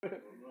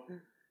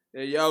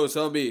Yo,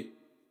 zombie,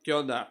 ¿qué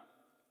onda?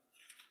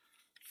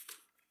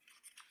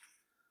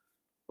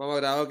 Vamos a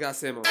grabar, ¿qué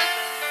hacemos?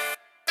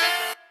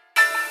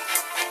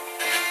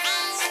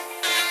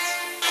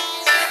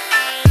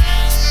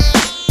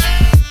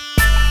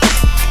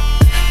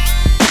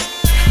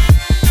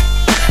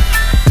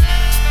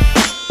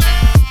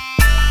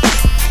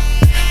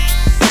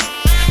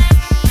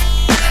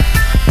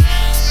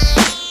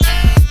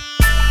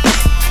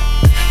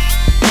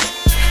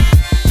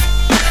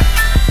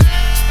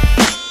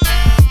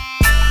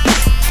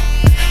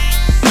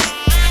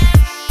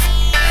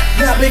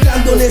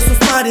 Navegando en esos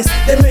mares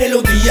de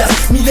melodías,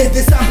 miles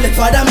de samples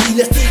para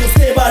miles estilos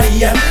que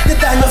varían. De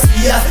daño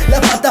hacía las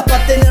patas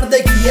para tener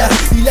de guía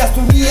y las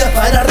unía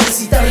para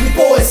recitar mi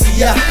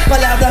poesía.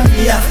 Palabra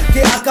mía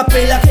que a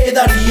capela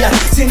quedaría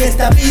si en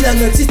esta vida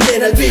no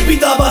existiera el beat.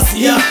 Vida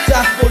vacía,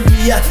 ya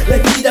volvía la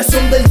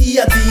inspiración del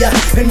día a día.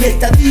 En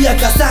esta día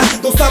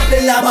cazando samples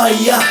en la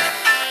bahía.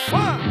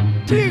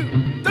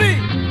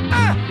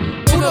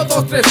 1,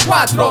 2, 3,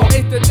 4.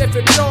 Este es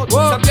TF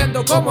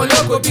sampleando como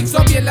loco,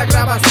 BIGZOMBIE en la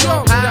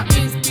grabación. La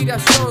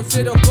inspiración,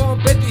 cero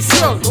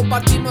competición.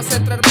 Compartimos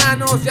entre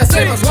hermanos y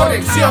hacemos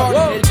conexión.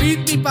 El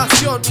beat, mi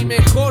pasión, mi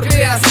mejor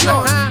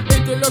creación.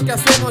 Esto es lo que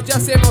hacemos, ya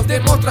hacemos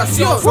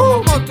demostración.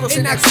 Somos monstruos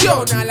en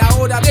acción a la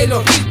hora de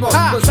los ritmos.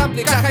 Con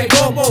sample, caja y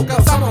bombo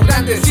causamos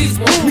grandes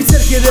sismos. Mi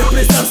ser quiere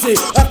expresarse,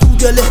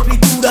 acude a la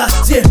escritura,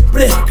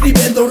 siempre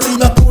escribiendo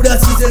rimas puras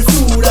sin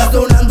censura,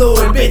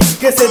 sonando el beat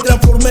que se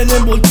transforma en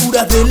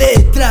envolturas de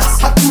letras.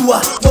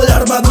 Actúa con la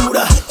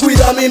armadura,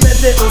 cuida mi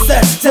mente o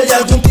ser, si hay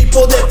algún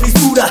tipo de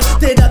fisura.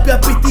 Terapia,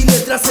 pista y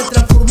letras se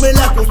transforma en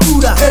la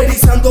costura,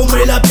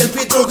 erizándome la piel,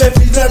 filtro que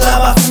filtra la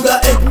basura.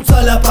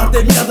 Expulsa la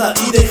parte mierda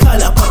y deja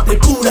la parte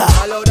pura.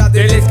 A la hora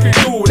de la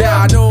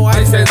escritura no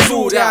hay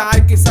censura,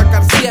 hay que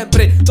sacar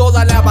siempre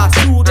toda la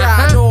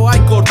basura. No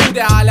hay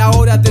cordura a la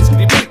hora de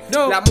escribir,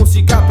 la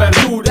música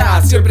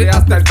perdura siempre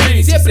hasta el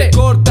fin. Siempre se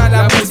corta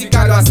la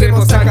música, lo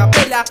hacemos a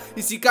capela.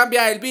 Y si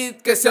cambia el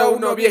beat, que sea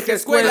uno vieja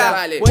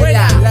escuela.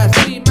 Vuela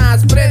las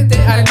rimas frente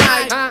al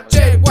mic,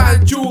 Che, 1,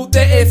 2,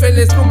 DF el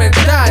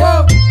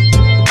instrumental.